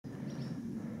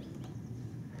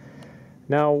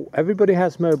Now, everybody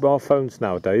has mobile phones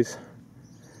nowadays,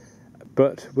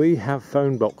 but we have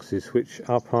phone boxes which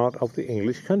are part of the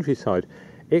English countryside.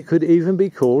 It could even be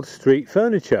called street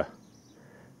furniture.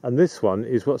 And this one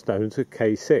is what's known as a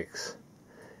K6.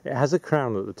 It has a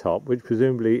crown at the top, which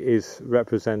presumably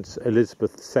represents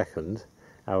Elizabeth II,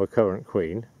 our current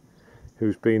Queen,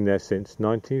 who's been there since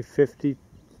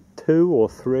 1952 or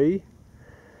 3.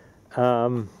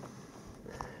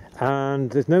 And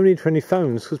there's no need for any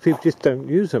phones because people just don't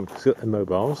use them because they've got their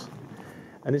mobiles.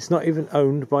 And it's not even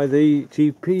owned by the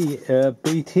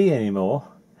BT anymore.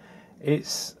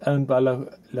 It's owned by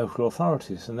local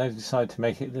authorities, and they've decided to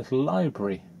make it a little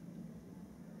library.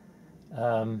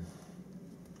 So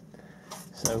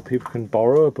people can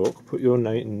borrow a book, put your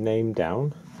name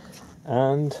down,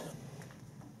 and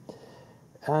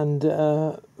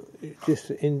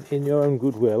just in your own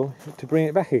goodwill to bring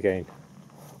it back again.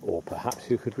 Or perhaps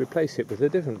you could replace it with a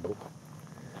different book.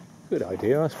 Good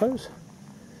idea, I suppose.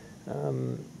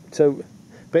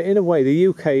 But in a way, the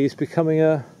UK is becoming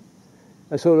a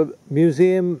sort of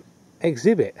museum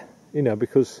exhibit,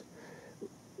 because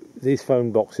these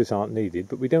phone boxes aren't needed,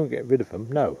 but we don't get rid of them.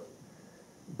 No,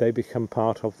 they become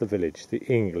part of the village, the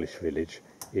English village,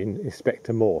 in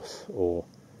Inspector Morse or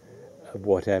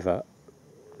whatever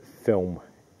film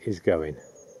is going.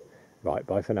 Right,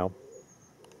 bye for now.